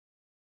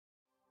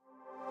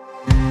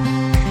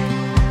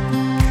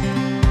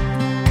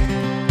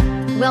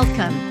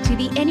Welcome to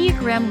the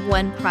Enneagram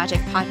One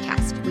Project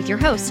podcast with your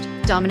host,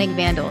 Dominic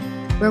Vandal,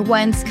 where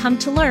ones come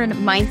to learn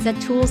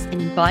mindset tools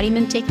and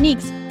embodiment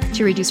techniques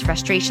to reduce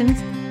frustrations,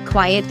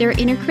 quiet their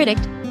inner critic,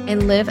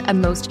 and live a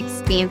most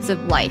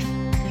expansive life.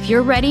 If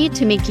you're ready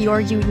to make your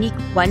unique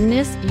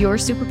oneness your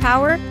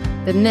superpower,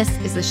 then this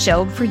is the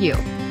show for you.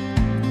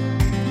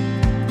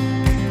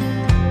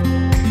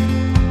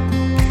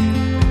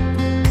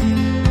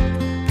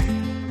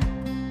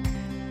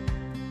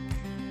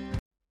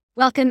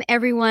 Welcome,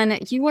 everyone.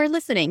 You are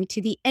listening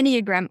to the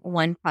Enneagram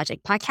One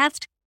Project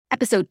podcast,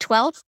 episode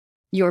 12,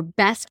 Your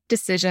Best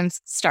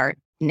Decisions Start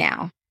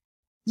Now.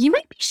 You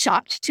might be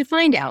shocked to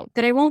find out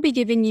that I won't be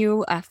giving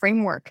you a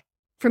framework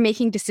for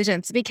making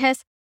decisions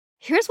because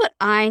here's what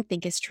I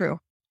think is true.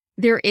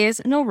 There is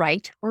no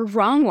right or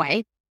wrong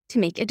way to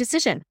make a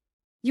decision.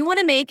 You want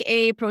to make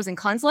a pros and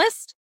cons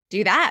list?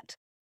 Do that.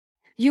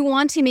 You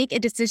want to make a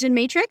decision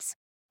matrix?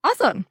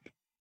 Awesome.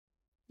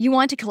 You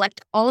want to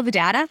collect all of the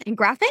data and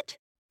graph it?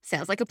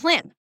 Sounds like a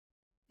plan.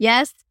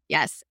 Yes,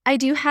 I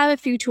do have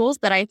a few tools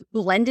that I've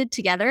blended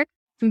together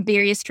from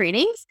various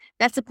trainings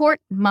that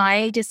support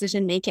my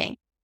decision making.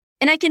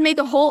 And I can make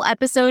a whole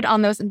episode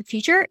on those in the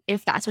future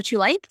if that's what you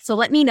like. So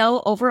let me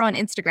know over on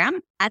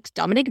Instagram at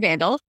Dominic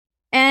Vandal,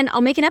 and I'll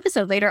make an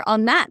episode later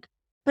on that.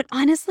 But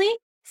honestly,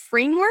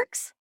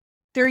 frameworks,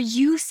 they're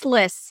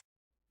useless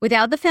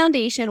without the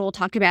foundation we'll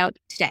talk about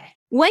today.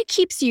 What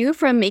keeps you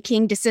from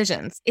making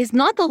decisions is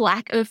not the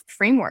lack of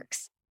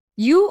frameworks.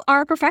 You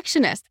are a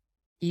perfectionist.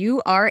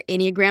 You are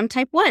Enneagram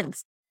Type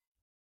 1s.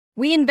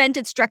 We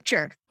invented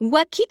structure.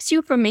 What keeps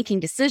you from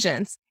making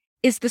decisions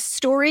is the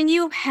story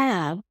you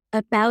have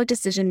about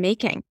decision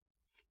making.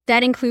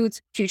 That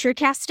includes future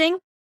casting,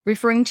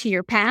 referring to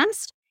your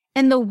past,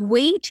 and the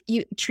weight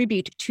you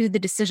attribute to the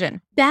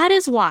decision. That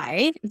is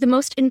why the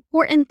most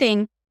important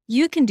thing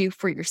you can do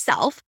for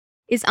yourself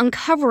is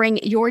uncovering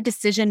your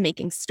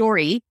decision-making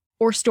story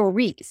or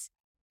stories.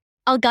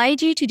 I'll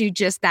guide you to do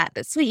just that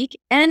this week.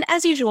 And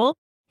as usual,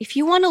 if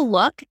you want to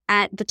look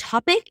at the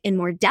topic in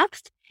more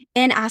depth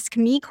and ask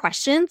me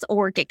questions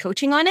or get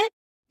coaching on it,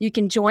 you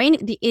can join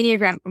the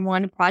Enneagram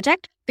One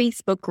Project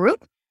Facebook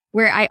group,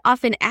 where I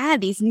often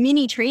add these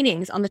mini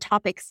trainings on the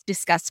topics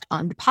discussed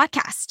on the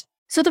podcast.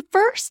 So the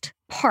first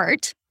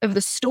part of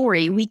the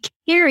story we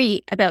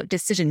carry about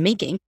decision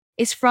making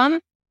is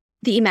from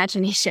the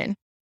imagination.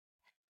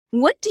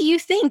 What do you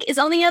think is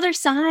on the other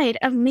side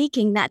of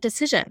making that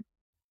decision?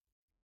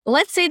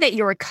 Let's say that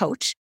you're a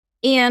coach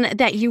and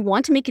that you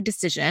want to make a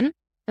decision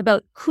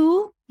about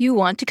who you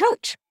want to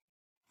coach.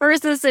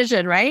 First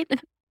decision, right?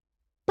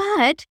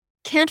 But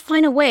can't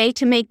find a way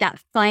to make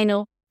that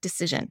final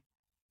decision.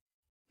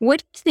 What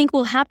do you think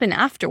will happen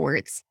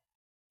afterwards?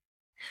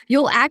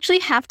 You'll actually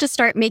have to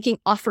start making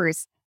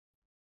offers.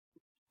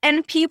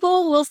 And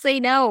people will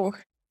say no.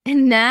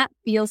 And that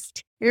feels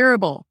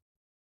terrible.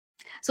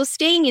 So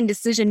staying in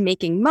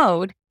decision-making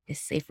mode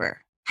is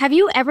safer. Have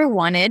you ever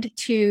wanted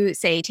to,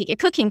 say, take a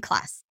cooking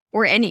class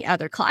or any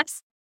other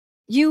class?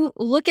 You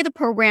look at the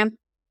program,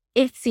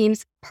 it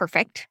seems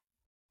perfect.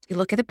 You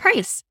look at the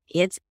price,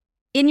 it's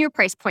in your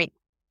price point.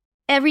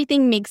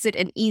 Everything makes it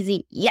an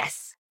easy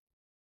yes.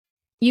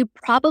 You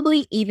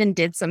probably even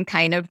did some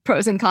kind of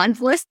pros and cons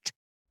list,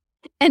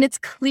 and it's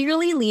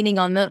clearly leaning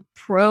on the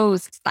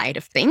pros side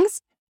of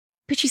things,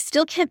 but you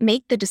still can't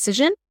make the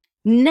decision.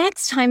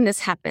 Next time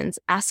this happens,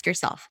 ask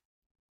yourself,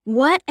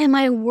 what am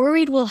I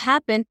worried will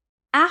happen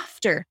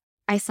after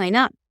I sign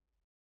up?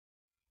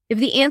 If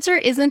the answer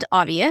isn't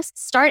obvious,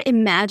 start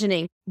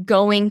imagining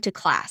going to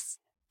class.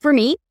 For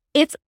me,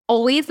 it's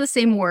always the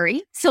same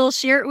worry, so I'll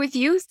share it with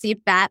you, see if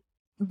that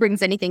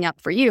brings anything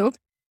up for you.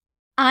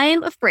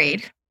 I'm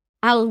afraid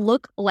I'll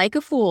look like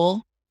a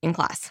fool in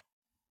class.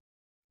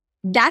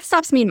 That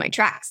stops me in my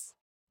tracks.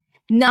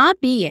 Not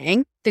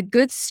being the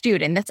good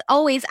student that's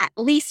always at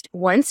least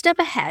one step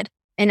ahead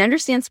and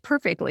understands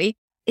perfectly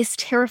is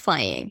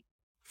terrifying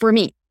for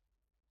me.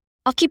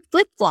 I'll keep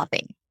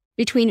flip-flopping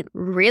between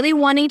really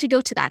wanting to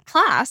go to that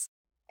class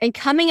and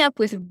coming up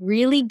with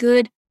really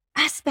good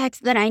aspects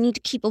that I need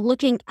to keep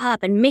looking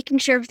up and making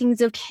sure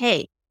everything's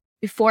okay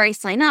before I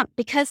sign up,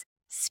 because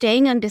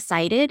staying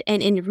undecided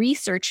and in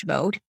research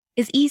mode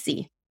is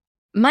easy.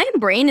 My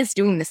brain is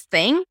doing this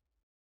thing.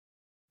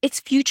 It's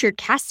future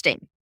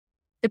casting.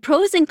 The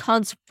pros and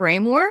cons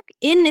framework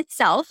in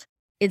itself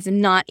is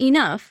not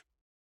enough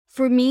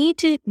for me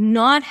to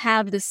not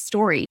have this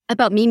story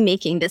about me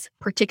making this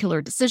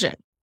particular decision.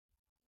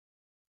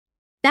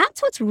 That's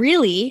what's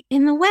really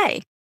in the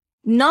way.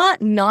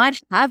 Not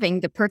having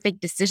the perfect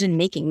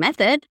decision-making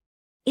method.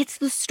 It's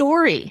the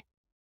story.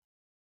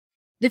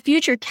 The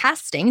future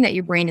casting that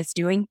your brain is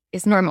doing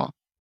is normal.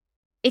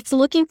 It's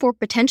looking for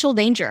potential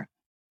danger,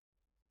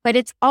 but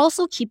it's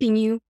also keeping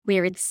you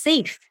where it's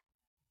safe.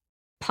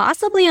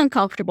 Possibly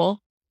uncomfortable,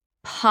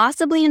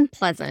 possibly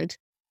unpleasant,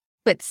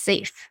 but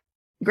safe.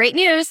 Great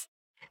news.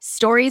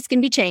 Stories can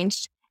be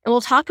changed. And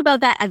we'll talk about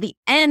that at the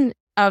end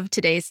of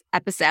today's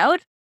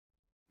episode.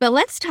 But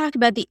let's talk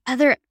about the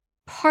other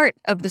part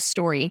of the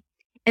story,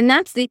 and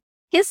that's the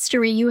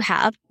history you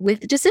have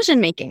with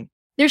decision making.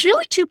 There's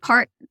really two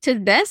parts to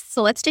this,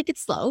 so let's take it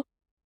slow.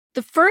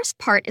 The first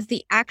part is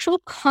the actual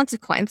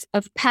consequence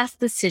of past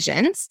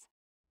decisions.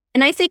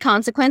 And I say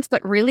consequence,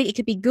 but really it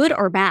could be good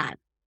or bad,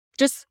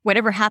 just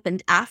whatever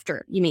happened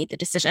after you made the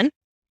decision.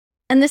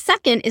 And the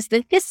second is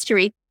the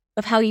history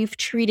of how you've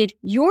treated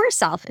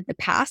yourself in the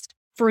past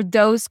for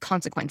those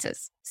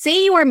consequences.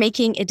 Say you are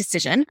making a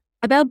decision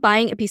about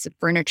buying a piece of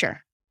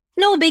furniture.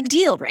 No big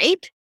deal,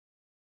 right?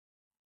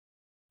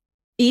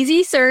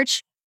 Easy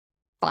search,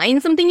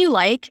 find something you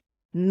like,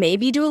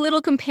 maybe do a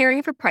little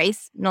comparing for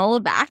price and all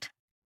of that,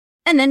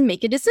 and then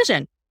make a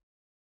decision.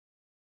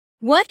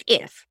 What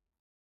if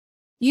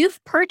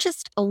you've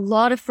purchased a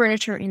lot of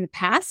furniture in the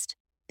past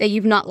that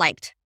you've not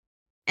liked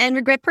and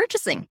regret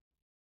purchasing?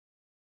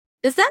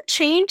 Does that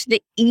change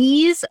the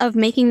ease of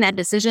making that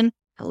decision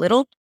a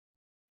little?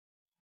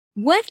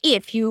 What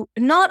if you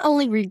not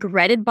only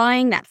regretted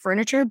buying that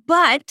furniture,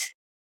 but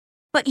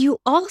you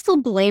also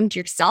blamed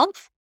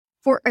yourself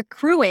for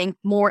accruing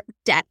more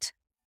debt?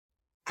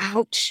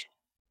 Ouch.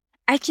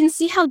 I can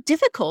see how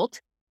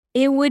difficult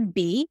it would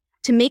be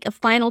to make a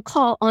final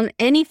call on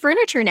any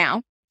furniture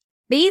now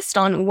based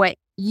on what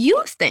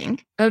you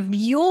think of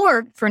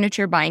your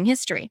furniture buying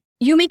history.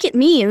 You make it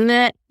mean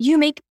that you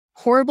make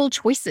horrible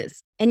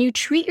choices and you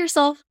treat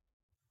yourself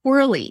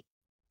poorly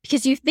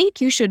because you think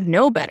you should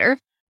know better.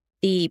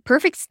 The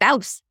perfect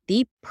spouse,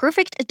 the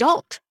perfect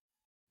adult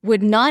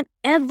would not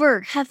ever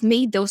have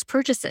made those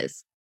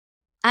purchases.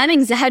 I'm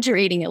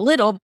exaggerating a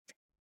little,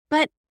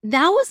 but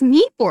that was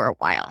me for a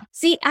while.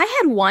 See, I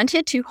had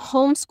wanted to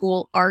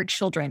homeschool our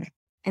children.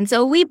 And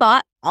so we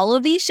bought all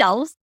of these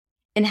shelves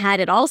and had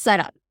it all set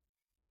up.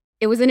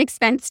 It was an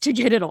expense to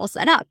get it all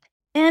set up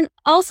and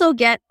also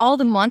get all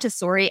the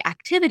Montessori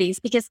activities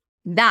because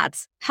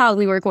that's how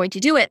we were going to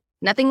do it,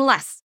 nothing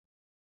less.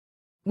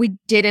 We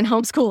didn't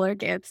homeschool our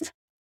kids.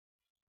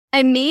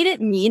 I made it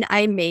mean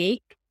I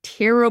make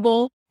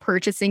terrible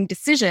purchasing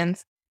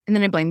decisions and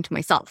then I blamed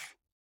myself.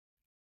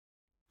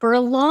 For a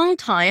long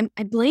time,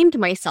 I blamed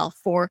myself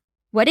for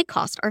what it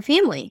cost our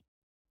family.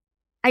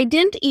 I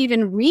didn't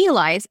even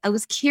realize I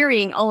was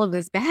carrying all of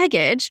this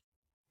baggage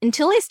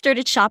until I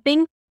started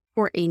shopping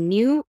for a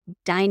new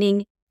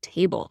dining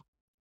table.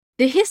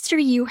 The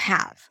history you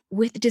have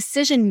with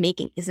decision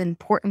making is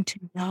important to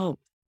know.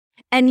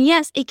 And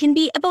yes, it can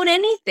be about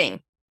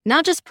anything,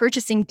 not just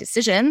purchasing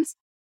decisions.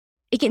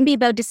 It can be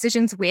about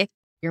decisions with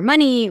your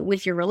money,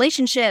 with your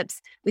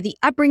relationships, with the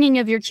upbringing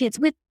of your kids,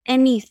 with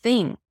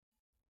anything.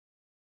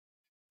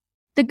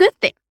 The good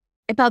thing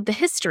about the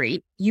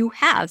history you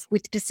have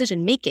with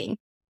decision making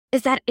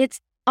is that it's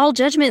all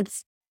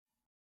judgments.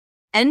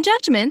 And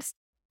judgments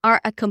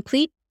are a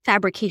complete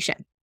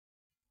fabrication.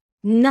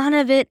 None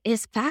of it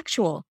is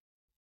factual.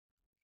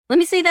 Let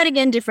me say that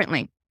again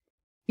differently.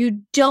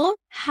 You don't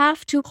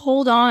have to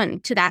hold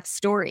on to that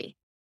story.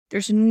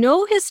 There's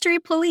no history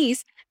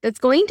police that's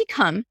going to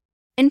come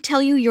and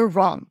tell you you're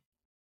wrong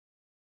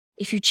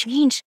if you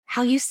change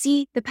how you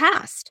see the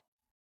past.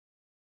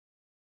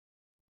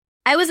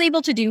 I was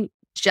able to do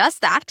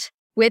just that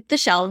with the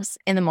shelves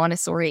and the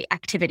Montessori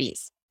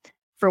activities.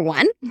 For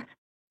one,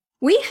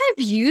 we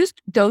have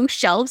used those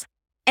shelves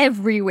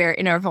everywhere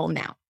in our home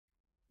now.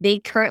 They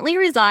currently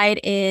reside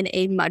in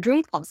a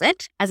mudroom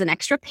closet as an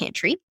extra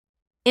pantry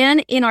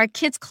and in our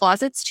kids'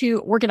 closets to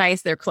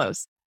organize their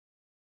clothes.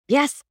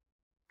 Yes,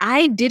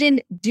 I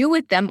didn't do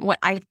with them what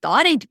I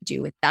thought I'd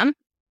do with them,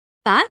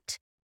 but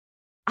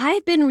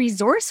I've been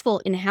resourceful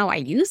in how I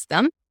use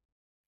them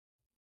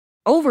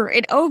over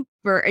and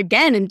over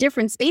again in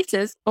different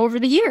spaces over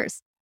the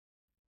years.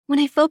 When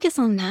I focus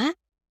on that,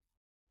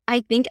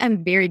 I think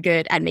I'm very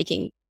good at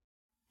making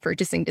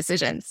purchasing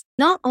decisions.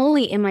 Not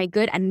only am I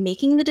good at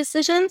making the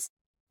decisions,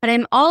 but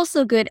I'm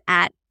also good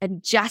at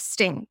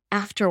adjusting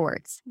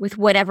afterwards with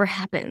whatever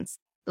happens,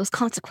 those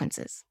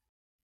consequences.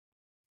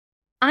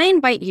 I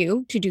invite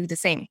you to do the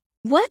same.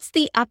 What's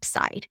the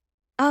upside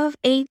of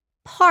a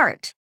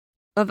part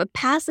of a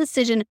past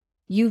decision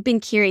you've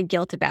been carrying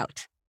guilt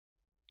about?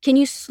 Can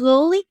you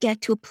slowly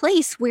get to a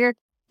place where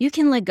you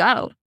can let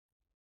go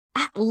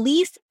at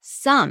least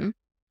some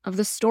of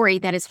the story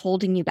that is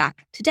holding you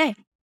back today?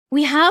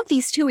 We have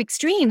these two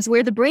extremes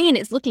where the brain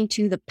is looking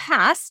to the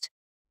past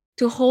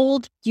to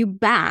hold you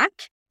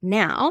back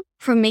now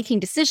from making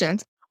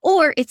decisions,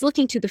 or it's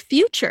looking to the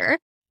future.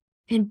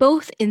 In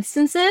both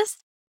instances,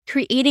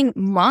 creating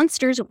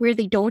monsters where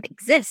they don't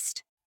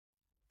exist,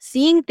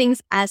 seeing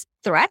things as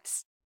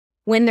threats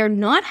when they're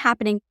not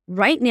happening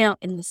right now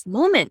in this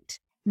moment.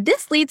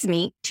 This leads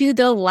me to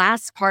the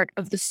last part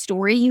of the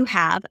story you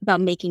have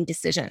about making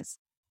decisions.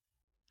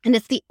 And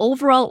it's the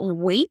overall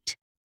weight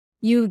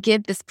you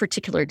give this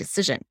particular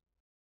decision.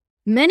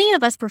 Many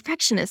of us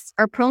perfectionists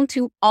are prone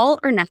to all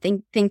or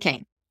nothing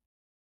thinking.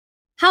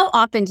 How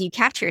often do you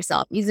catch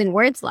yourself using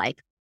words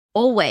like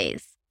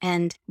always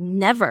and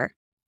never?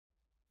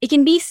 It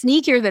can be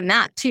sneakier than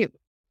that too.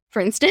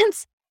 For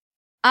instance,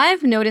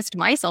 I've noticed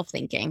myself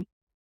thinking,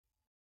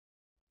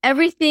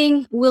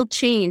 everything will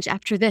change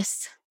after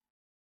this.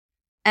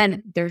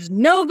 And there's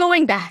no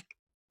going back.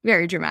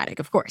 Very dramatic,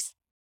 of course.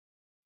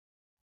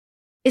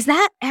 Is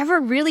that ever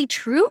really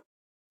true?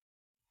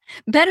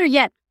 Better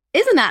yet,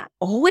 isn't that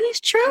always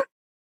true?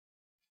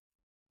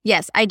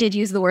 Yes, I did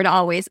use the word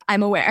always,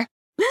 I'm aware.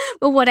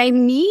 But what I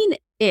mean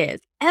is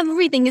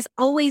everything is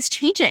always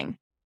changing.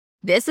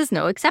 This is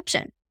no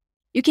exception.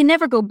 You can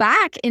never go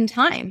back in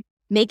time.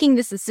 Making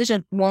this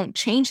decision won't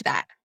change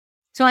that.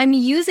 So I'm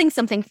using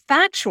something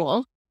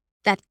factual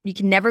that you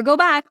can never go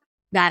back,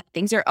 that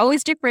things are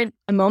always different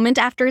a moment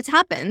after it's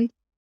happened,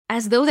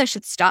 as though that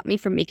should stop me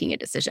from making a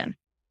decision.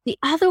 The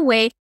other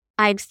way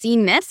I've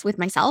seen this with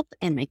myself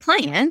and my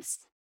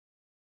clients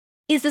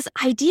is this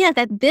idea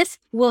that this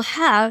will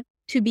have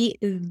to be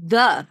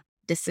the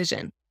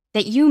decision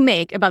that you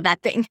make about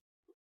that thing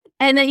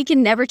and that you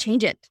can never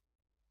change it.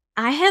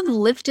 I have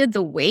lifted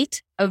the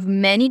weight of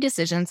many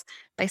decisions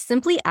by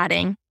simply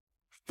adding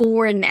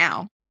 "for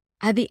now"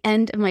 at the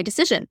end of my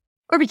decision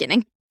or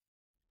beginning.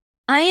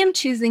 I am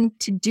choosing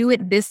to do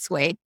it this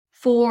way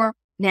for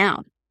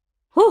now.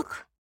 Whew.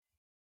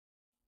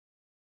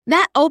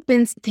 That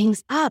opens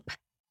things up.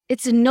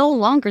 It's no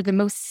longer the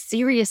most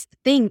serious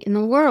thing in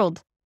the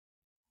world.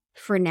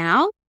 For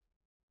now,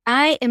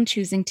 I am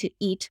choosing to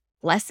eat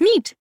less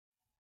meat,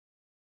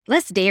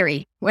 less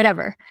dairy,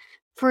 whatever.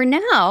 For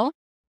now,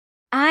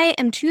 I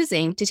am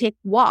choosing to take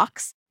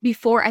walks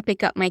before I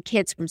pick up my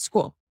kids from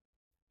school.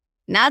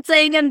 Not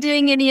saying I'm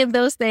doing any of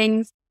those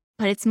things,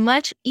 but it's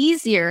much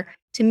easier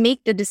to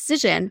make the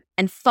decision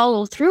and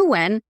follow through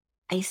when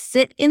I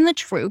sit in the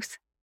truth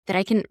that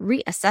I can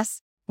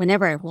reassess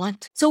whenever I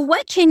want. So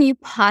what can you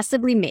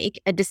possibly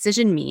make a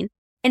decision mean?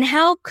 And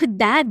how could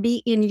that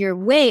be in your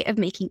way of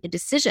making a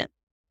decision?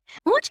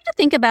 I want you to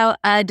think about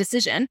a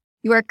decision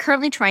you are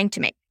currently trying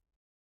to make.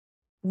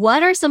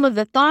 What are some of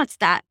the thoughts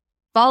that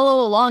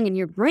follow along in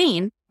your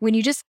brain when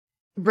you just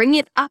bring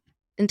it up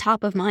in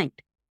top of mind?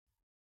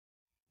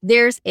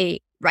 There's a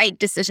right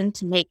decision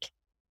to make.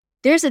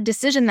 There's a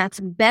decision that's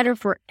better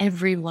for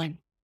everyone.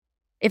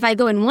 If I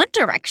go in one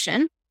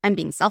direction, I'm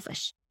being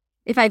selfish.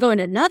 If I go in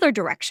another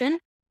direction,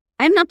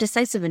 I'm not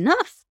decisive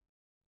enough.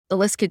 The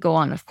list could go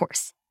on, of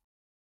course.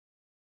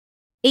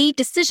 A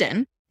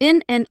decision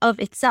in and of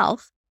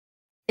itself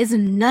is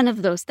none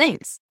of those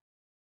things.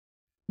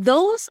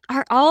 Those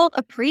are all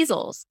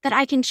appraisals that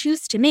I can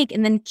choose to make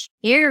and then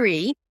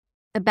carry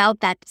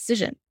about that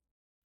decision.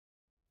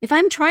 If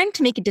I'm trying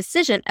to make a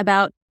decision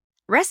about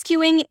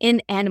rescuing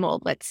an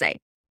animal, let's say,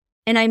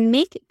 and I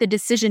make the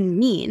decision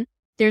mean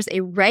there's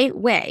a right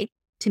way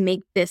to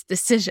make this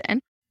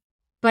decision,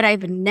 but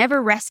I've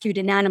never rescued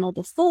an animal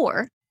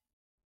before,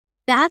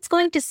 that's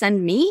going to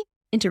send me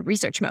into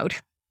research mode.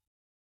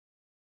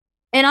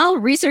 And I'll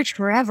research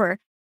forever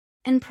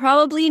and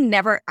probably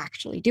never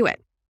actually do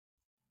it.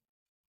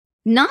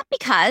 Not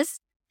because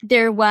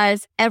there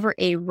was ever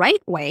a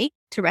right way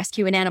to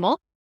rescue an animal,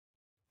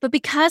 but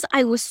because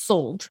I was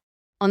sold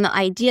on the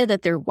idea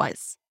that there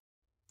was.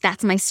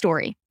 That's my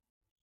story.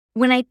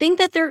 When I think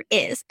that there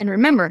is, and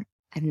remember,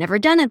 I've never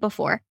done it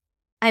before,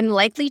 I'm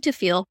likely to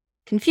feel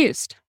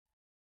confused.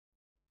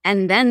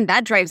 And then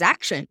that drives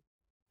action,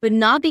 but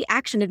not the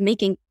action of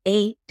making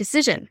a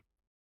decision.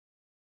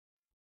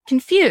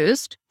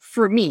 Confused,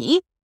 for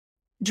me,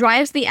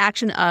 drives the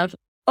action of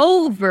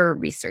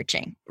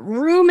over-researching,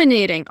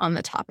 ruminating on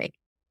the topic,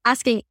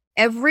 asking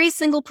every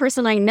single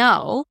person I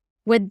know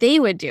what they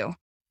would do,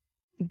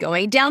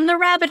 going down the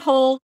rabbit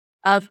hole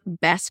of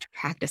best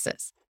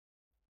practices.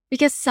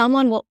 Because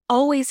someone will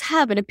always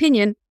have an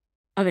opinion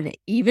of an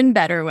even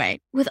better way.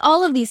 With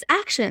all of these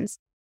actions,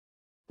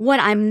 what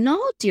I'm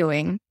not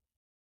doing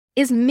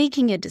is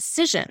making a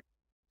decision.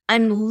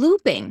 I'm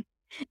looping,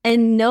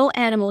 and no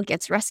animal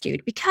gets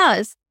rescued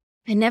because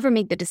I never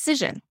made the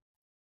decision.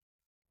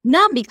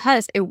 Not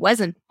because it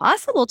wasn't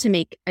possible to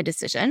make a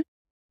decision,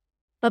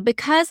 but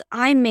because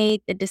I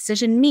made the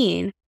decision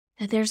mean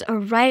that there's a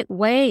right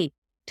way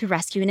to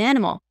rescue an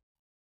animal,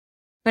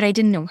 but I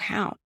didn't know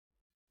how.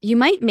 You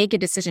might make a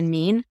decision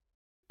mean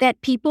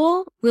that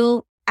people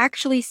will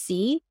actually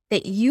see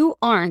that you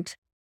aren't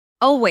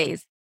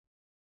always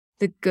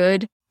the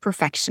good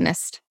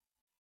perfectionist.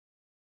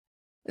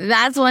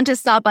 That's one to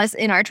stop us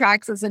in our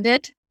tracks, isn't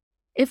it?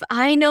 If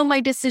I know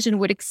my decision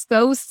would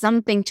expose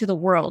something to the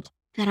world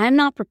that I'm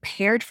not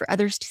prepared for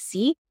others to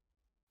see,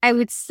 I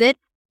would sit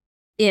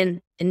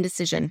in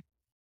indecision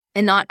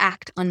and not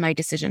act on my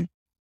decision.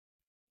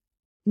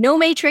 No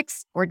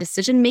matrix or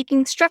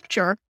decision-making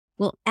structure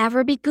will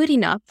ever be good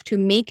enough to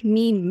make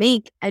me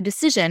make a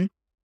decision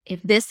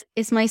if this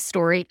is my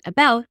story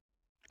about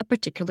a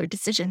particular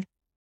decision.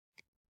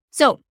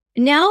 So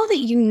now that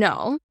you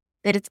know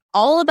that it's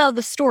all about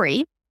the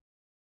story,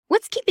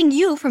 what's keeping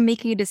you from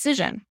making a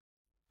decision?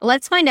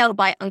 Let's find out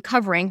by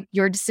uncovering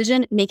your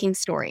decision-making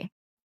story.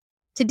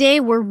 Today,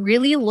 we're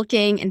really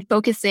looking and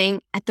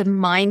focusing at the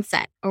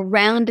mindset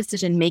around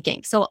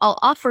decision-making. So I'll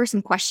offer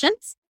some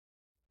questions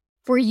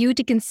for you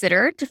to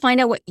consider to find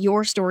out what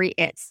your story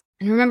is.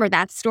 And remember,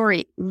 that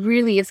story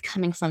really is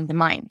coming from the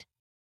mind.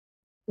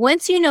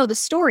 Once you know the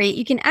story,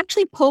 you can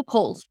actually poke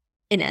holes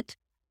in it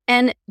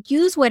and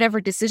use whatever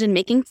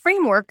decision-making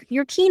framework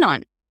you're keen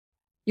on.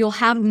 You'll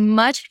have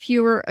much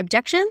fewer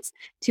objections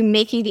to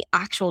making the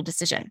actual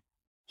decision.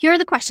 Here are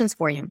the questions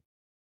for you.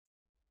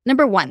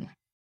 Number 1,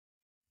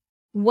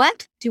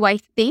 what do I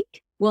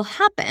think will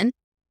happen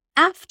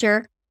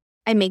after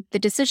I make the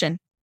decision?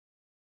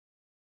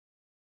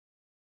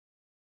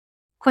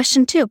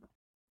 Question 2,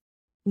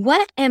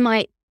 what am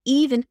I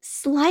even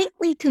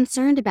slightly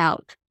concerned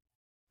about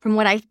from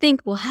what I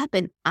think will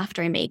happen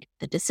after I make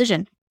the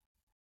decision?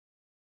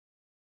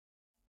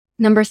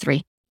 Number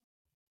 3,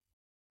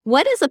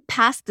 what is a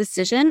past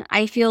decision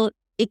I feel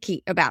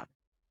icky about?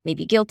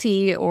 Maybe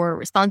guilty or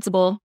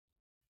responsible.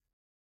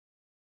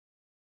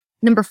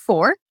 Number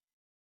 4,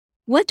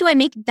 what do I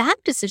make that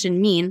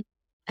decision mean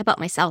about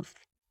myself?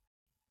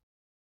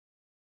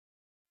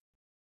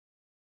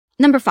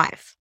 Number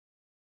 5,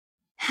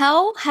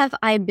 how have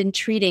I been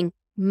treating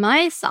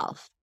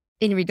myself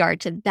in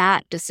regard to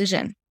that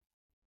decision?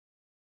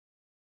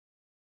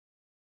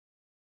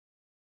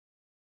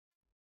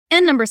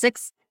 And number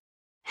 6,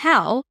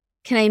 how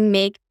can I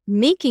make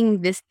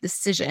making this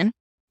decision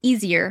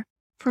easier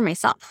for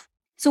myself?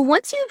 So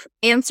once you've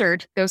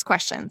answered those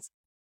questions,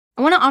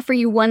 I want to offer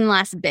you one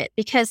last bit,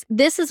 because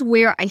this is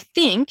where I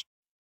think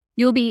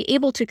you'll be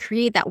able to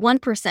create that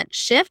 1%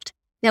 shift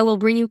that will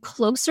bring you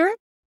closer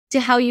to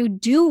how you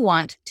do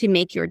want to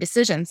make your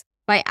decisions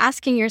by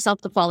asking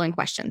yourself the following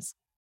questions.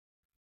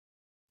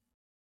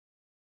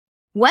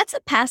 What's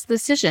a past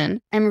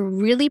decision I'm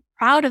really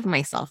proud of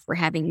myself for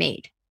having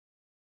made?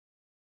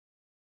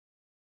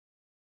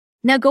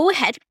 Now go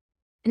ahead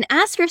and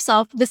ask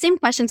yourself the same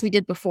questions we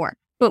did before,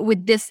 but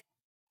with this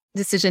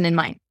decision in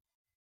mind.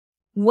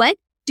 What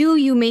do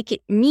you make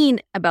it mean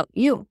about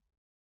you?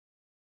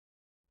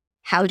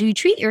 How do you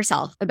treat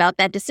yourself about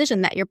that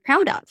decision that you're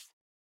proud of?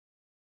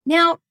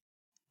 Now,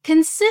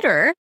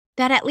 consider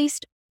that at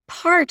least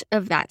part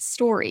of that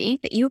story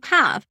that you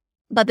have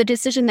about the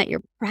decision that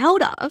you're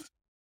proud of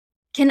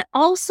can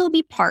also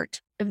be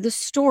part of the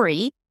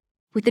story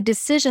with the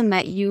decision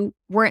that you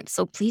weren't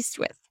so pleased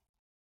with.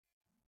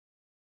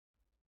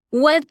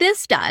 What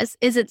this does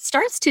is it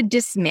starts to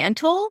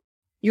dismantle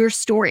your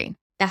story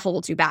that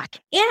holds you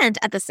back, and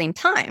at the same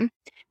time,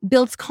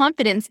 builds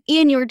confidence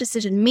in your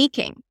decision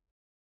making,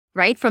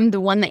 right? From the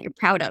one that you're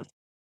proud of.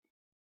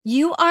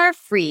 You are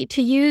free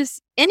to use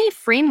any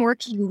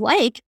framework you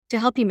like to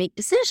help you make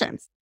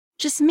decisions.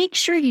 Just make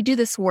sure you do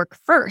this work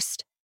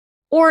first.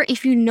 Or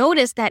if you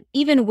notice that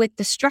even with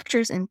the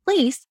structures in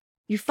place,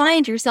 you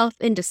find yourself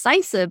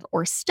indecisive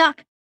or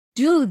stuck,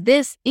 do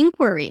this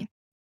inquiry.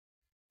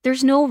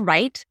 There's no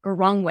right or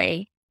wrong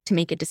way to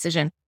make a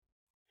decision,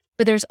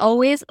 but there's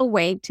always a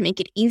way to make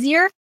it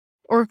easier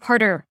or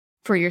harder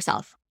for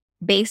yourself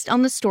based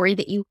on the story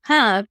that you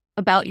have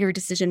about your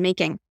decision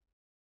making.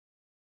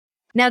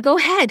 Now go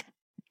ahead,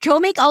 go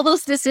make all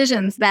those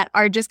decisions that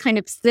are just kind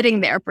of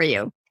sitting there for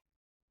you.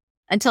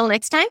 Until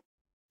next time,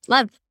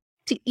 love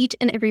to each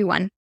and every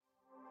one.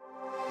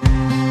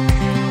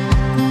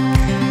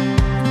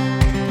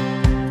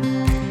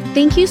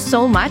 Thank you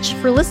so much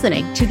for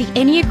listening to the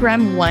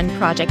Enneagram One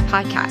Project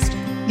podcast,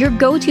 your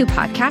go-to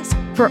podcast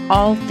for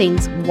all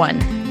things one.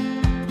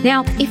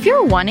 Now, if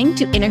you're wanting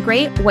to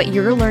integrate what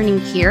you're learning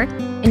here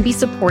and be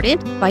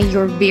supported by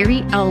your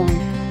very own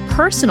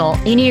personal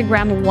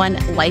Enneagram One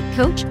life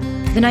coach,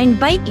 then I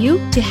invite you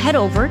to head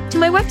over to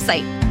my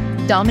website,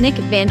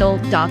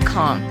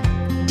 DominiqueVandal.com.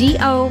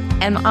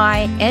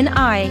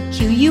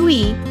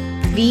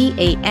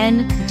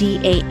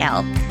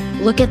 DominiqueVandal.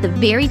 Look at the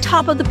very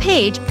top of the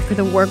page for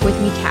the Work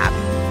With Me tab.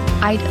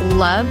 I'd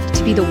love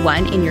to be the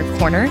one in your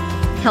corner,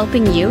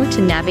 helping you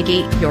to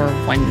navigate your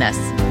oneness.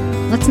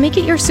 Let's make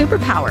it your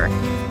superpower.